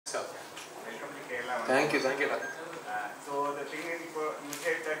Welcome to Kerala. Thank you. So the thing is, you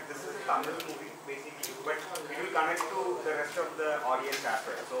said that this is a Tamil movie basically, but it will connect to the rest of the audience as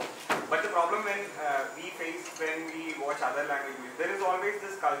well. So, but the problem when we face when we watch other languages, there is always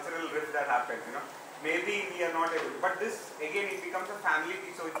this cultural rift that happens. Maybe we are not able, but this again it becomes a family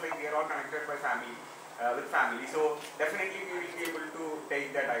thing. So it's like we are all connected by family. With family, so definitely we will be able to take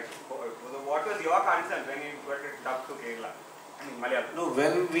that item. So what was your concern when you got it dubbed to Kerala? I mean Malayalam. No,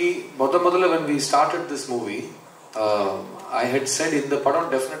 when we started this movie, I had said in the padam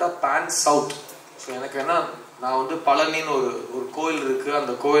definitely pan south. So எனக்கு என்ன நான் வந்து பழனின்னு ஒரு கோயில் இருக்கு,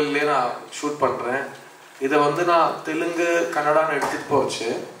 அந்த கோயில்லே நான் shoot பண்றேன். இதை வந்து நான் தெலுங்கு கன்னடான்னு எடுத்துட்டு போச்சு,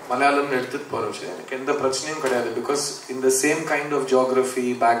 மலையாளம்னு எடுத்துட்டு போச்சு. எனக்கு எந்த பிரச்சனையும் கிடையாது. Because in the same kind of geography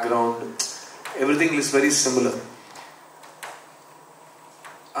background everything is very similar.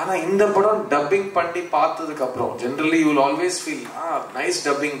 ஆனா இந்த படம் டப்பிங் பண்ணி பார்த்ததுக்கு அப்புறம் generally you will always feel nice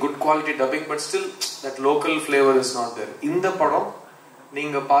dubbing, good quality dubbing, but still that local flavor is not there. இந்த படம்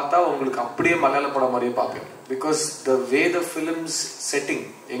நீங்க பார்த்தா உங்களுக்கு அப்படியே மலையாள படம் மாதிரியே பார்ப்பீங்க. because the way the film's setting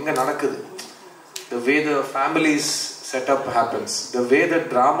எங்க நடக்குது, the way the family's setup happens, the way the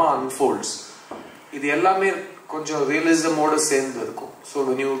drama unfolds, இது எல்லாமே கொஞ்சம் ரியலிசமோட சேர்ந்து இருக்கும். So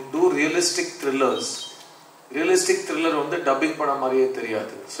when you do realistic thriller வந்து டப்பிங் படம் மாதிரியே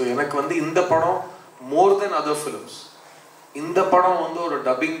தெரியாது. ஸோ எனக்கு வந்து இந்த படம் more than other films, இந்த படம் வந்து ஒரு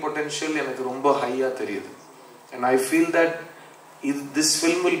டப்பிங் பொட்டென்ஷியல் எனக்கு ரொம்ப ஹையா தெரியுது. and I feel that this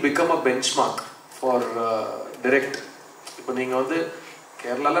film will become a benchmark for direct. இப்போ நீங்க வந்து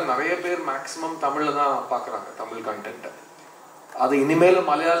கேரளால நிறைய பேர் மேக்ஸிமம் தமிழ்ல தான் பார்க்குறாங்க தமிழ் கண்டென்ட்டை. அது இனிமேல்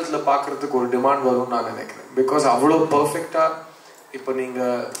மலையாளத்தில் பார்க்கறதுக்கு ஒரு டிமாண்ட் வரும்னு நான் நினைக்கிறேன். பிகாஸ் அவ்வளோ பர்ஃபெக்டா இப்போ நீங்க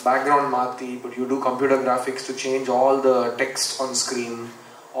பேக்ரவுண்ட் மாற்றி, but you do computer graphics to change all the text on screen,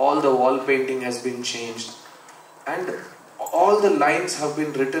 all the wall painting has been changed, and all the lines have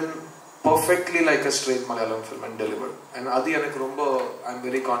been written perfectly like a straight Malayalam film and delivered. And adi எனக்கு ரொம்ப I'm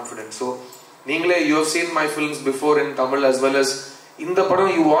very confident. So நீங்களே you have seen my films before in Tamil as well as இந்த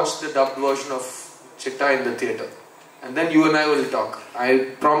படம் you watched the dubbed version of Chithha in the theatre. And then you and I will talk. I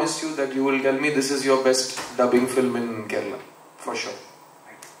promise you that you will tell me this is your best dubbing film in Kerala. For sure.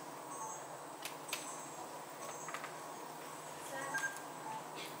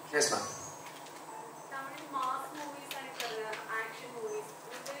 Yes, ma'am. Tamil mass movies and action movies.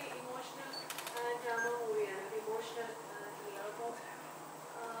 It's very emotional drama movie and emotional thriller.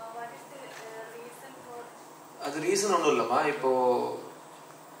 What is the reason for? The reason only இல்லமா. இப்போ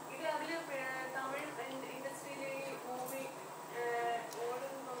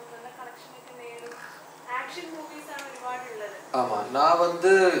ஆமா, நான்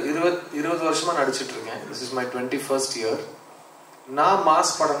வந்து 20 வருஷமா நடிச்சிட்டு இருக்கேன். This is my 21st year. நான்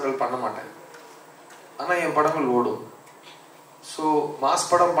mass படங்கள் பண்ண மாட்டேன், ஆனா என் படங்கள் ஓடும். ஸோ மாஸ்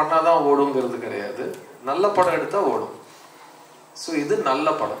படம் பண்ணாதான் ஓடுங்கிறது கிடையாது, நல்ல படம் எடுத்தா ஓடும். ஸோ இது நல்ல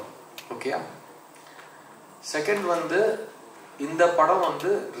படம். ஓகே. செகண்ட் வந்து இந்த படம்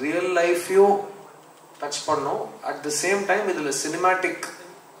வந்து ரியல் லைஃபையும் டச் பண்ணும். அட் த சேம் டைம் இதுல சினிமேட்டிக்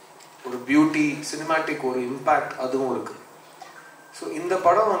ஒரு பியூட்டி, சினிமேட்டிக் ஒரு இம்பாக்ட் அதுவும் இருக்கு. ஸோ இந்த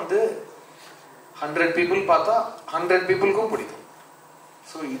படம் வந்து 100 people பார்த்தா 100 peopleக்கும் பிடிக்கும்.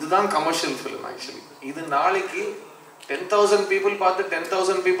 ஸோ இதுதான் கமர்ஷியல் ஃபிலிம் ஆக்சுவலி. இது நாளைக்கு 10,000 people பார்த்து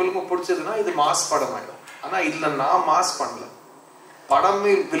 10,000 peopleக்கும் பிடிச்சதுன்னா இது மாஸ் படம் ஆகிடும். ஆனால் இதில் நான் மாஸ் பண்ணல, படம்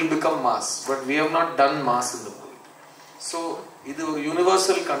will become mass, but we have not done mass in the movie. So இது ஒரு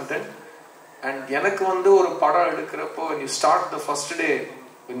யூனிவர்சல் கண்டென்ட். அண்ட் எனக்கு வந்து ஒரு படம் எடுக்கிறப்போ when you start the first day,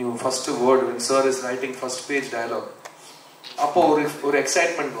 when sir is writing first page dialogue, அப்போ ஒரு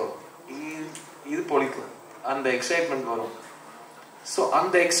எக்ஸைட்மெண்ட் வரும். இது பொழிக்கும், அந்த எக்ஸைட்மெண்ட் வரும். ஸோ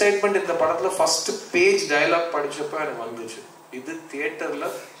அந்த எக்ஸைட்மெண்ட் இந்த படத்துல ஃபர்ஸ்ட் பேஜ் டயலாக் படிச்சப்ப எனக்கு வந்துச்சு, இது தியேட்டர்ல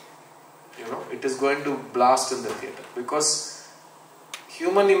it is going to blast in the theatre. Because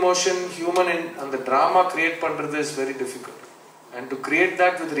human emotion, அந்த டிராமா கிரியேட் பண்றது is very difficult, and to create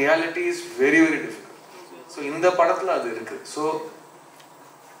that with reality is very very difficult. So இந்த படத்துல அது இருக்கு. ஸோ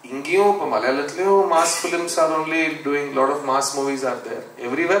இங்கேயும் இப்போ மலையாளத்துலயும் mass films R only doing lot of mass movies R there,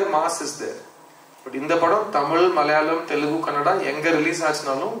 everywhere mass is there. But இந்த படம் தமிழ், மலையாளம், தெலுங்கு, கன்னடா எங்க release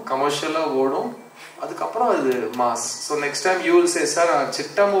ஆச்சுனாலும் கமர்ஷியலா ஓடும். அதுக்கப்புறம் அது mass. So next time you will say sir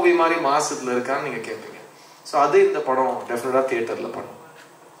சிட்டா மூவி மாதிரி மாஸ் இதுல இருக்கான்னு நீங்க கேட்பீங்க. ஸோ அது இந்த படம் டெஃபினட்டா தியேட்டர்ல பண்ணும்.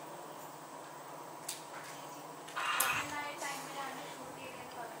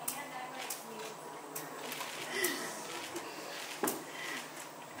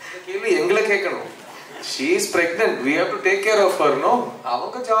 கேள்வி எங்களை கேட்கணும். she is pregnant, we have to take care of her. No,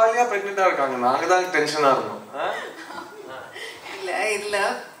 அவங்க ஜாலியா பிரெக்னெண்டா இருக்காங்க, நாங்க தான் டென்ஷனா இருந்தோம். இல்ல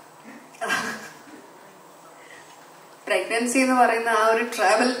pregnancy എന്ന് പറയുന്ന ആ ഒരു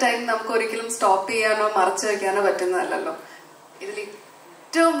ട്രാവൽ ടൈം നമുക്ക് ഒരിക്കലും സ്റ്റോപ്പ് ചെയ്യാനോ മറച്ചു വെക്കാനോ പറ്റുന്നതല്ലല്ലോ. ഇതിൽ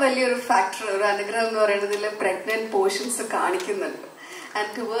ഏറ്റവും വലിയൊരു ഫാക്ടർ, ഒരു അനുഗ്രഹം എന്ന് പറയുന്നതിൽ പ്രഗ്നന്റ് പോർഷൻസ് കാണിക്കുന്നുണ്ട്.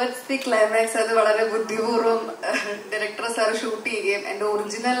 ആൻഡ് ടുവേർഡ്സ് ദി ക്ലൈമാക്സ് അത് വളരെ ബുദ്ധിപൂർവ്വം ഡയറക്ടർ സാർ ഷൂട്ട് ചെയ്യുകയും എന്റെ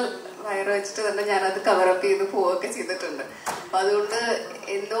ഒറിജിനൽ വയറ് വെച്ചിട്ട് തന്നെ ഞാനത് കവറപ്പ് ചെയ്ത് പോവുകയൊക്കെ ചെയ്തിട്ടുണ്ട്. അപ്പൊ അതുകൊണ്ട്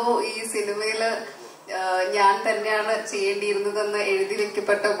എന്തോ ഈ സിനിമയില് ഞാൻ തന്നെയാണ് ചെയ്യേണ്ടിയിരുന്നതെന്ന് എഴുതി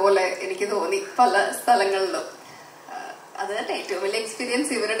വെക്കപ്പെട്ട പോലെ എനിക്ക് തോന്നി പല സ്ഥലങ്ങളിലും. അത് തന്നെ ഏറ്റവും വലിയ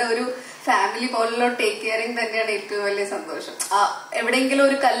എക്സ്പീരിയൻസ്. ഇവരുടെ ഒരു ഫാമിലി പോലുള്ള ടേക്ക് കെയറിങ് തന്നെയാണ് ഏറ്റവും വലിയ സന്തോഷം. എവിടെയെങ്കിലും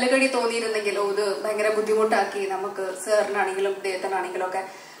ഒരു കല്ലുകടി തോന്നിയിരുന്നെങ്കിലോ ഇത് ഭയങ്കര ബുദ്ധിമുട്ടാക്കി നമുക്ക് സാറിനാണെങ്കിലും ദേവനാണെങ്കിലും ഒക്കെ,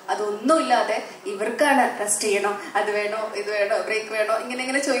 അതൊന്നുമില്ലാതെ ഇവർക്കാണ് റെസ്റ്റ് ചെയ്യണോ, അത് വേണോ, ഇത് വേണോ, ബ്രേക്ക് വേണോ,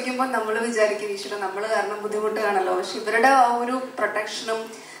 ഇങ്ങനെ ചോദിക്കുമ്പോൾ നമ്മൾ വിചാരിക്കും ഈശ്വരൻ നമ്മൾ കാരണം ബുദ്ധിമുട്ട് കാണല്ലോ. പക്ഷെ ഇവരുടെ ആ ഒരു പ്രൊട്ടക്ഷനും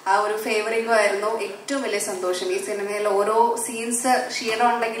ആ ഒരു ഫേവറിംഗും ആയിരുന്നു ഏറ്റവും വലിയ സന്തോഷം. ഈ സിനിമയിൽ ഓരോ സീൻസ് ക്ഷീണം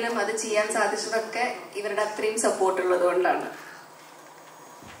ഉണ്ടെങ്കിലും അത് ചെയ്യാൻ സാധിച്ചതൊക്കെ ഇവരുടെ അത്രയും സപ്പോർട്ട് ഉള്ളത് കൊണ്ടാണ്.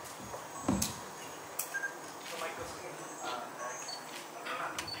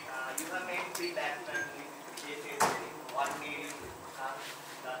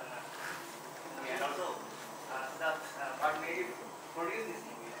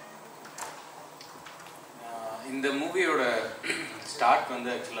 இந்த மூவியோட ஸ்டார்ட் வந்து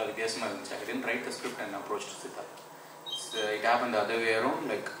ஆக்சுவலாக வித்தியாசமாக இருந்துச்சு. ஐ tent right the script and approach to Siddharth. It happen the other way around.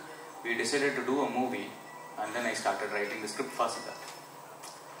 Like we decided to do a movie and then I started writing the script for Siddharth.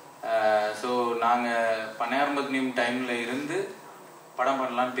 So நாங்கள் பனையாரம்பத்தினியும் டைமில் இருந்து படம்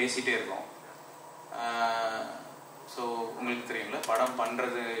பண்ணலான்னு பேசிகிட்டே இருக்கோம். ஸோ உங்களுக்கு தெரியுங்களா, படம்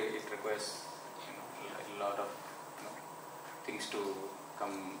பண்ணுறது it requires lot of things to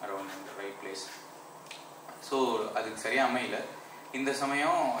come around in the right place. So அதுக்கு சரியாக அமையல. இந்த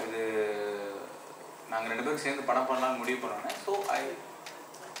சமயம் இது நாங்கள் 2 பேரும் சேர்ந்து படம் பண்ணலாம்னு முடிவு பண்ணோன்னே, ஸோ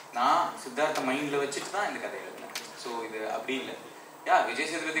நான் சித்தார்த்த மைண்டில் வச்சுட்டு தான் இந்த கதை எழுதினேன். ஸோ இது அப்படி இல்லை. விஜய்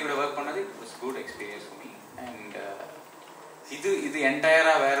சேதுபதி கூட ஒர்க் பண்ணது it was good experience for me. And இது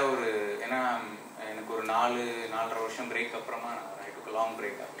என்டையராக வேற ஒரு, ஏன்னா எனக்கு ஒரு 4.5 வருஷம் பிரேக் அப்புறமா ஐ டுக் long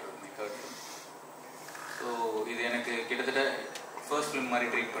break after my third film. So இது எனக்கு கிட்டத்தட்ட ஃபர்ஸ்ட் ஃபிலிம் மாதிரி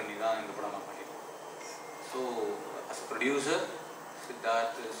ட்ரீட் பண்ணி தான் இந்த படம் நான் பண்ணியிருக்கேன். So, as a producer,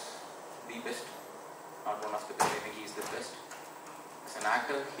 Siddharth is the best, not one of the best. I think he is the best. As an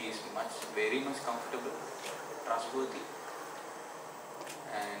actor, he is very much comfortable, trustworthy,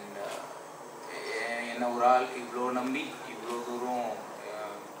 and என்ன ஒரு ஆள் இவ்வளோ நம்பி இவ்வளோ தூரம்,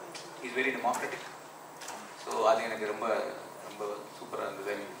 he is very democratic. So அது எனக்கு ரொம்ப ரொம்ப சூப்பராக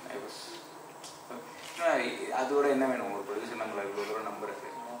இருந்தது. ஐ வாஸ், அதோட என்ன வேணும் ஒரு ப்ரொடியூசர் நம்மளை இவ்வளோ தூரம் நம்புறது.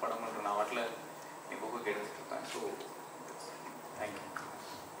 படம் பண்ணுற நான் வாட்டில்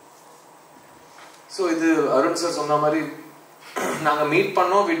So இது அருண் சார் சொன்ன மாதிரி நாங்க மீட்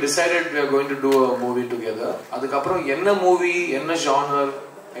பண்ணோம். we decided we are going to do a movie together. அதுக்கப்புறம் என்ன மூவி, என்ன ஜானர்,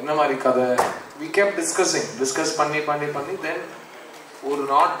 என்ன மாதிரி கதை, we kept discuss பண்ணி then ஒரு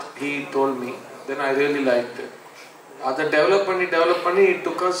not he told me, then I really liked it. அதை டெவலப் பண்ணி it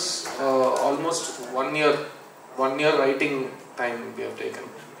took us almost 1 year writing time we have taken.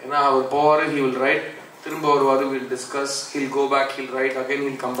 ஏன்னா அவர் போவார், he will write, திரும்ப வருவார், we'll discuss, he'll go back, he'll write again,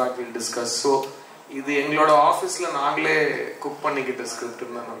 he'll come back, we'll discuss. So இது எங்களோட ஆஃபீஸில் நாங்களே குக் பண்ணிக்கிட்ட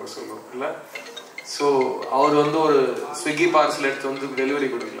ஸ்கிரிப்ட்னு தான் நம்ம சொல்லுவோம் இல்லை. ஸோ அவர் வந்து ஒரு ஸ்விக்கி பார்சல் எடுத்து வந்து டெலிவரி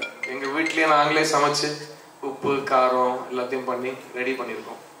கொடுக்கல, எங்கள் வீட்லேயே நாங்களே சமைச்சு உப்பு காரம் எல்லாத்தையும் பண்ணி ரெடி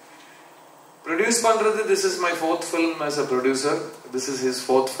பண்ணியிருக்கோம். ப்ரொடியூஸ் பண்ணுறது, this is my 4th film as a producer, this is his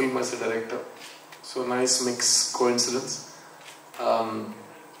 4th film as a director. So nice mix, coincidence.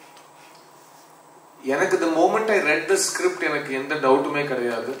 எனக்கு the moment I read the script எனக்கு எந்த டவுட்டுமே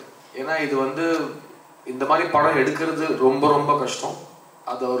கிடையாது. ஏன்னா இது வந்து இந்த மாதிரி படம் எடுக்கிறது ரொம்ப ரொம்ப கஷ்டம்.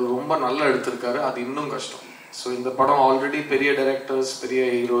 அது அவர் ரொம்ப நல்லா எடுத்திருக்காரு, அது இன்னும் கஷ்டம். ஸோ இந்த படம் ஆல்ரெடி பெரிய டைரக்டர்ஸ், பெரிய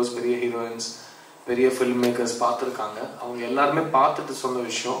ஹீரோஸ், பெரிய ஹீரோயின்ஸ், பெரிய ஃபில்ம் மேக்கர்ஸ் பார்த்துருக்காங்க. அவங்க எல்லாருமே பார்த்துட்டு சொன்ன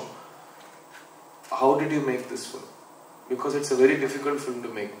விஷயம், how did you make this film? Because it's a very difficult film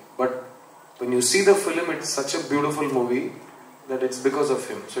to make. But when you see the film, it's such a beautiful movie that it's because of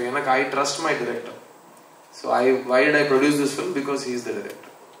him. So I trust my director. So why did I produce this film? Because he is the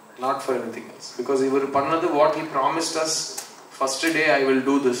director, not for anything else. Because ivar pannadu what he promised us, first day I will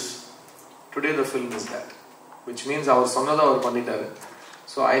do this, today the film is that, which means our sonnada avar pannitaru.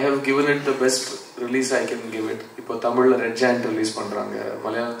 So I have given it the best release I can give it. Ipo Tamil la Red Giant release பண்றாங்க,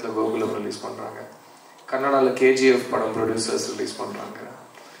 மலையாளத்துல Gokulam release பண்றாங்க, கன்னடால KGF படம் producers release பண்றாங்க.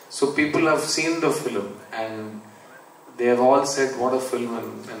 So people have seen the film and they have all said what a film,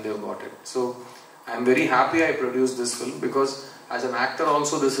 and they have got it. So I am very happy I produced this film, because as an actor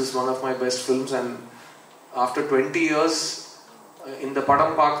also this is one of my best films. And after 20 years இந்த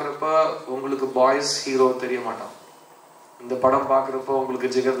படம் பார்க்குறப்ப உங்களுக்கு boys hero தெரிய மாட்டான், இந்த படம் பார்க்குறப்போ உங்களுக்கு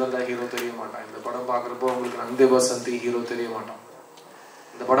ஜிகர்தண்டா ஹீரோ தெரிய மாட்டான். இந்த படம் பார்க்குறப்போ உங்களுக்கு நந்தே பசந்தி ஹீரோ தெரிய மாட்டான்.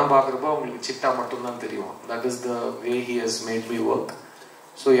 இந்த படம் பார்க்குறப்போ உங்களுக்கு சிட்டா மட்டும்தான் தெரியும். That is the way he has made me work.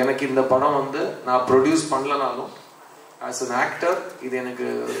 So எனக்கு இந்த படம் வந்து நான் ப்ரொடியூஸ் பண்ணலனாலும் ஆஸ் அன் ஆக்டர் இது எனக்கு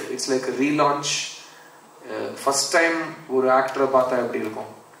it's like relaunch. First time ஒரு ஆக்டரை பார்த்தா எப்படி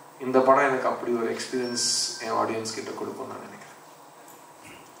இருக்கும், இந்த படம் எனக்கு அப்படி ஒரு எக்ஸ்பீரியன்ஸ் என் ஆடியன்ஸ் கிட்ட கொடுக்கும் நான் நினைக்கிறேன்.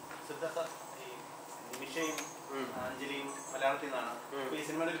 സിദ്ധാർത്ഥ, ഈ നിമിഷയും അഞ്ജലിയും മലയാളത്തിൽ നിന്നാണ്. ഈ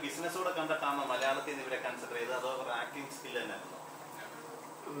സിനിമയുടെ ഒരു ബിസിനസ്സോടെ കണ്ടിട്ടാണോ മലയാളത്തിൽ നിന്ന് ഇവരെ കൺസിഡർ ചെയ്തത്, അതോ ഒരു ആക്ടിങ് സ്കിൽ തന്നെയാണോ?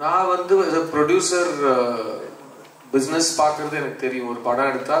 நான் வந்து ப்ரொடியூசர் பிஸ்னஸ் பார்க்கறது எனக்கு தெரியும். ஒரு படம்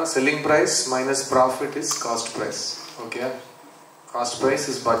எடுத்தா selling price minus profit is cost price. Okay, cost price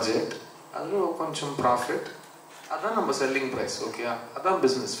is budget, அது கொஞ்சம் ப்ராஃபிட், அதான் நம்ம செல்லிங் ப்ரைஸ். ஓகே, அதான்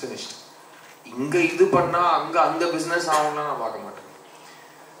பிஸ்னஸ் ஃபினிஷ்ட். இங்கே இது பண்ணால் அங்கே அந்த பிஸ்னஸ் ஆகும்னா நான் பார்க்க மாட்டேன்.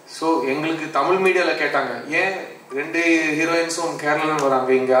 ஸோ எங்களுக்கு தமிழ் மீடியாவில் கேட்டாங்க, ஏன் 2 ஹீரோயின்ஸும் கேரளான்னு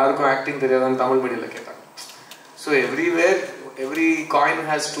வராங்க, இங்கே யாருக்கும் ஆக்டிங் தெரியாதான்னு தமிழ் மீடியாவில் கேட்டாங்க. So everywhere every coin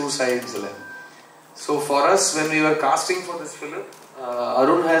has 2 sides. So for us, when we were casting for this film,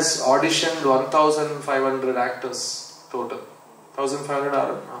 Arun has auditioned 1,500 actors total. 1,500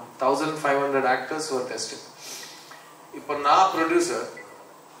 Arun? 1,500 actors were tested. Ipo na producer,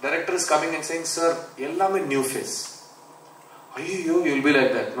 director is coming and saying, sir, ellame new face. Ayyo, you'll be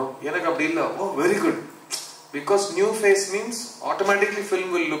like that, no? Enak appadi illa. Oh, very good. Because new face means automatically film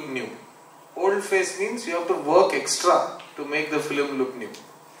will look new. Old face means you have to work extra to make the film look new.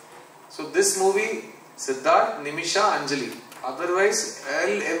 So this movie, Siddharth, Nimsha, Anjali, otherwise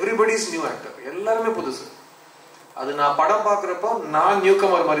everybody is new actor. எல்லாருமே புதுசு. அது நான் படம் பார்க்குறப்போ நான் new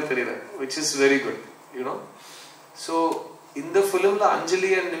Qamar மாதிரி தெரியுறேன், which is very good, you know. So இந்த ஃபிலிம்ல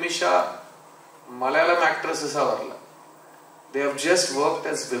அஞ்சலி and Nimsha Malayalam ஆக்ட்ரஸஸா வரல. They have just worked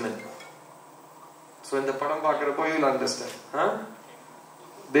as women. So இந்த படம் பார்க்குறப்போ you will understand.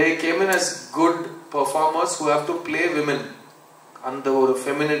 They came in as good performers who have to play women. And the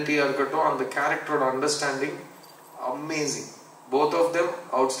femininity and the character understanding, amazing. Both of them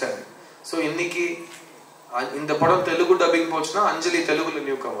outstanding. So inniki in the padam Telugu dubbing pochna Anjali Telugu la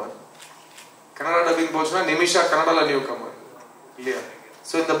newcomer, Kannada dubbing pochna Nimsha Kannada la newcomer. Clear?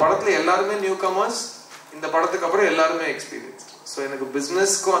 So in the padathla ellarume newcomers, in the padathukku appuram ellarume experienced. So enakku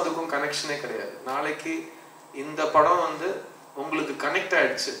business ku adukku connection e kedaiyadhu. Naaliki இந்த படம் வந்து உங்களுக்கு connect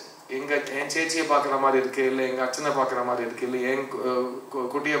ஆயிடுச்சு, என் சேச்சியை பார்க்குற மாதிரி இருக்கு, இல்லை எங்கள் அச்சனை பார்க்குற மாதிரி இருக்கு, இல்லை என்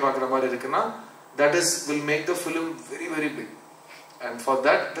குட்டியை பார்க்குற மாதிரி இருக்குன்னா that will make the film very very big. And for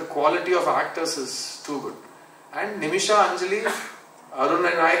that the quality of actors is too good. And Nimsha, Anjali, Arun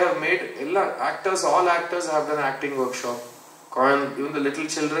and I have made all actors have done acting workshop. Even the little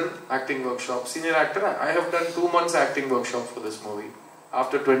children acting workshop. Senior actor, I have done 2 months acting workshop for this movie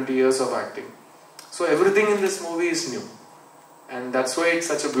after 20 years of acting. So everything in this movie is new. And that's why it's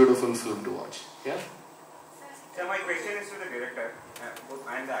such a beautiful film to watch. Yeah? So my question is to the director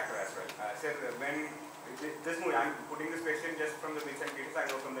and the actor as well. Sir, when this movie, I'm putting this question just from the bits and pieces I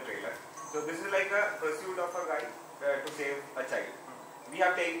know from the trailer. So this is like a pursuit of a guy to save a child. We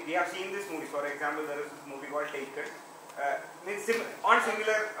have seen this movie. For example, there is this movie called Taken.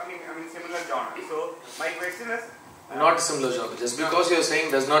 Similar genre. So my question is. Not similar genre. Just because you are saying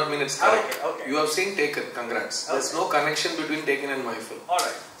does not mean it's correct. Okay. You have seen Taken. Congrats. Okay. There's no connection between Taken and my film.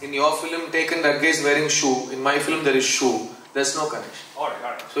 Alright. In your film, Taken, that guy is wearing shoe. In my film, there is shoe. There's no connection.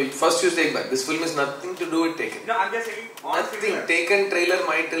 Alright. So first you take back. This film is nothing to do with Taken. No, I'm just saying. Nothing. Similar. Taken trailer,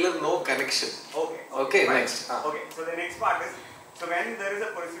 my trailer, no connection. Okay. Next. Okay. So the next part is, so when there is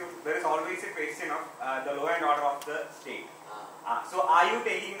a pursuit, there is always a question of the law and order of the state. So are you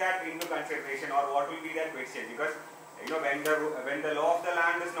taking that into consideration, or what will be that question? Because when the law of the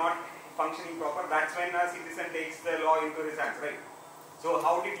land is not functioning proper, that's when a citizen takes the law into his hands, right? So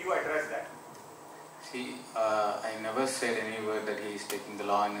how did you address that? See, I never said any word that he is taking the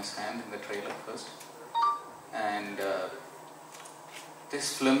law in his hand in the trailer first. And this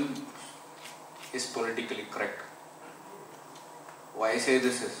film is politically correct. Why I say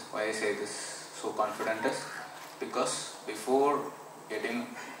this so confident is because before getting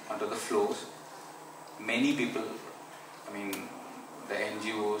onto the floors, many people, the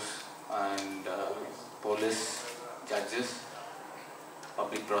NGOs and police, judges,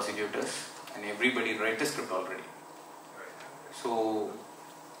 public prosecutors, and everybody read the script already. So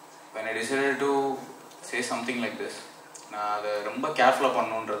when I decided to say something like this, நான் அதை ரொம்ப கேர்ஃபுல்லாக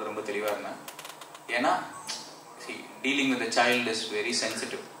பண்ணணுன்றது ரொம்ப தெளிவாக இருந்தேன். ஏன்னா dealing with the child is very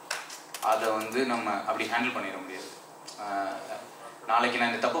sensitive. அதை நம்ம அப்படி ஹேண்டில் பண்ணிட முடியாது. நாளைக்கு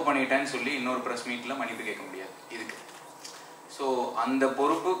நான் இந்த தப்பு பண்ணிட்டேன்னு சொல்லி இன்னொரு ப்ரெஸ் மீட்டில் மன்னிப்பு கேட்க முடியாது இதுக்கு. ஸோ அந்த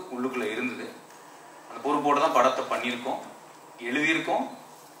பொறுப்பு உள்ளுக்குள்ளே இருந்தது. அந்த பொறுப்போடு தான் படத்தை பண்ணியிருக்கோம். எழுதியிருக்கோம்,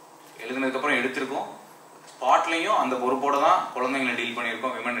 எழுதுனதுக்கப்புறம் எடுத்திருக்கோம், ஸ்பாட்லையும் அந்த பொறுப்போட தான் குழந்தைங்களை டீல்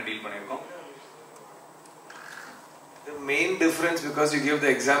பண்ணியிருக்கோம், விமனை டீல் பண்ணியிருக்கோம். The main difference, because you give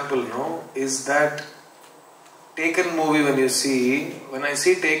the example, no, is that Taken movie, when I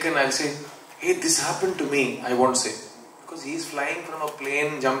see Taken, I'll say, hey, this happened to me. I won't say, because he's flying from a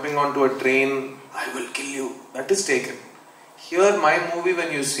plane, jumping onto a train, I will kill you. That is Taken. Here, my movie,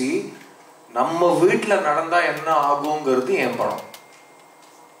 when you see, நம்ம வீட்ல நடந்தா என்ன ஆகுங்கிறது என் படம்.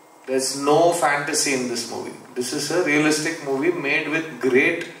 There's no fantasy in this movie. This is a realistic movie made with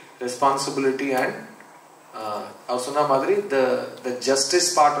great responsibility and சொன்ன மாதிரி the justice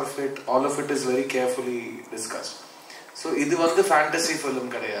part of it, all of it is very carefully discussed. So இது வந்து fantasy film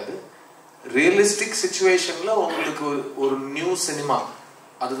கிடையாது. Realistic situationல உங்களுக்கு ஒரு new cinema,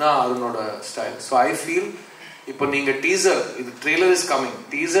 அதுதான் அருணோட style. So I feel இப்போ நீங்க டீசர், இது trailer is coming,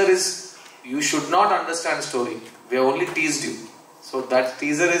 teaser is, you should not understand story, we have only teased you, so that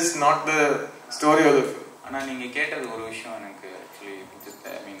teaser is not the story of the film. ஆனா நீங்க கேட்டது ஒரு விஷயம் எனக்கு actually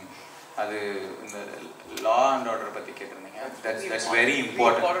I mean அது இந்த law and order பத்தி கேட்டிருந்தீங்க. That's very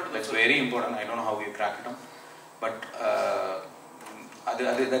important. That's very important. I don't know how you crack it on, but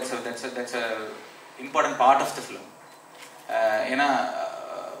that's a important part of the film. ஏன்னா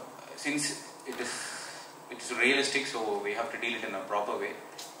since it is realistic, so we have to deal it in a proper way,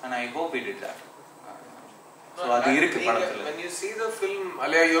 and I hope we did that. So அது இருக்கு படத்துல. When you see the film,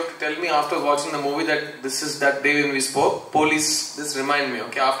 Alia, you have to tell me after watching the movie that this is that day when we spoke. Police, this remind me,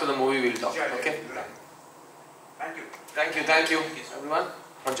 okay? After the movie we'll talk, okay? Thank you. Thank you, everyone.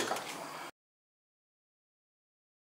 Panchaka.